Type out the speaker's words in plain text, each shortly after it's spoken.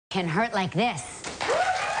can hurt like this.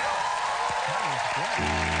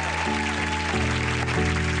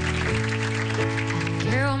 I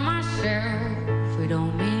tell myself we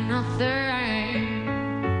don't mean nothing.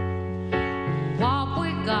 What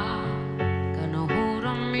we got no hold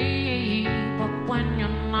on me, but when you're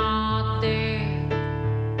not there,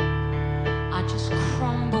 I just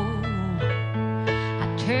crumble.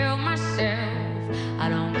 I tell myself I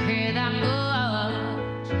don't care that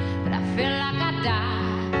much, but I feel like I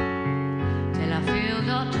die till I feel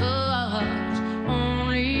your touch.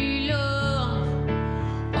 Only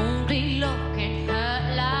love can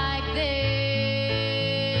hurt like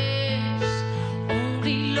this.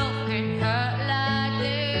 Only love can hurt like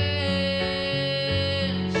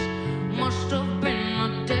this. Must have been a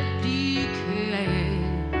deadly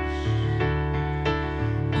kiss.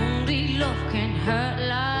 Only love can hurt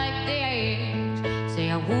like this. Say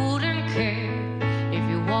I wouldn't care if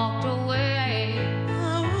you walked away,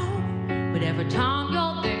 but every time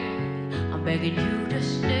you're there, I'm begging you to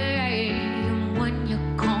stay. And when you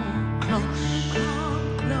come close,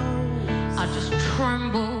 I just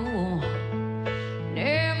tremble. And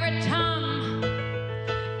every time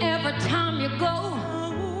you go,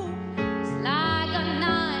 it's like a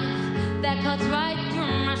knife that cuts right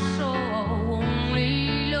through my soul.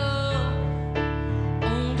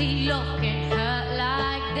 Only love can hurt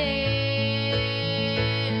like this.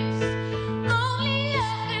 Only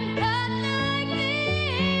love can hurt like this.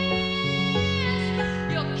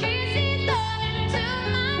 Your kisses burning to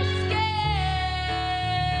my skin.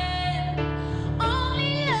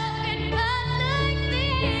 Only love can hurt like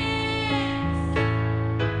this.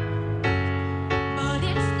 But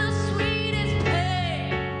it's the sweetest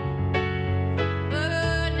pain,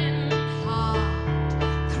 burning hot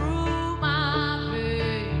through my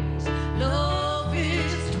veins. Love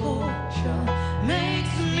is torture,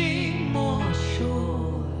 makes me more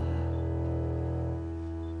sure.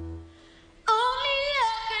 Only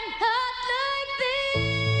love can hurt like this.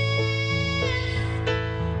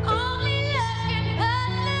 Only love can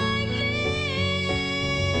hurt like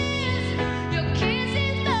this. Your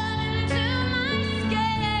kisses burning to my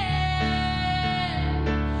skin.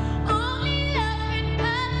 Only love can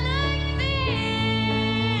hurt like this.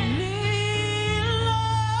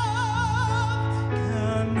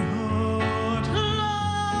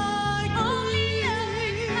 Only love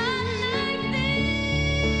can hurt like this.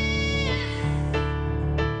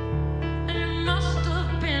 And it must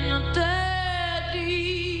have been a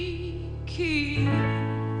deadly kiss.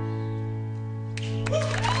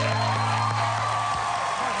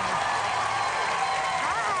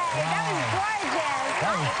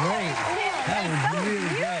 That was great. That was really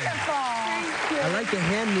good. I like the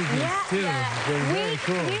hand movements too. They're very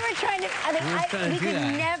cool. We were trying to, we could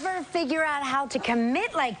never figure out how to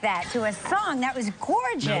commit like that to a song. That was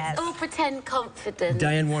gorgeous. All pretend confident.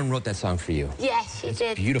 Diane Warren wrote that song for you. Yes, she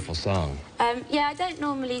did. Beautiful song. Yeah, I don't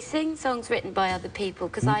normally sing songs written by other people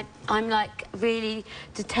because I'm like really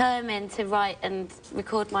determined to write and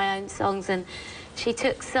record my own songs, and she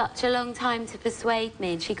took such a long time to persuade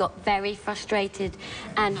me, and she got very frustrated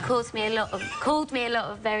and called me a lot of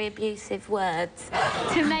very abusive words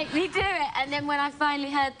to make me do it. And then when I finally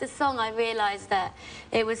heard the song, I realised that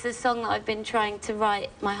it was the song that I've been trying to write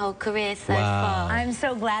my whole career so far. I'm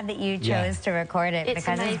so glad that you chose to record it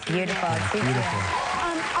because it's beautiful. It's beautiful.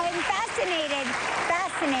 I'm fascinated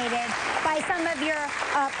by some of your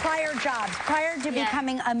prior jobs. Prior to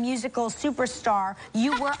becoming a musical superstar,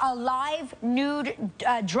 you were a live nude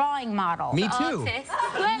drawing model. Me too. Artist.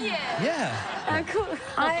 Were you? Yeah. Cool.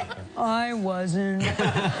 I wasn't.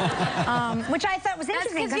 Which I thought was interesting.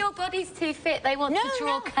 That's because your body's too fit. They want to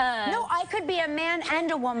draw curves. No, I could be a man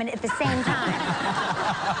and a woman at the same time.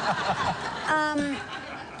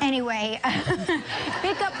 Anyway,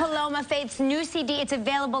 pick up Paloma Faith's new CD. It's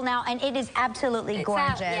available now, and it is absolutely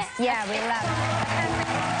gorgeous. Yes. Yeah, we love it.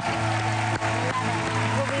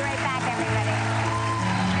 We'll be right back, everybody.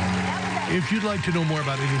 If you'd like to know more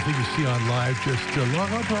about anything you see on Live, just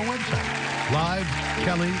log on to our website,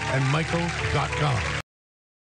 livekellyandmichael.com.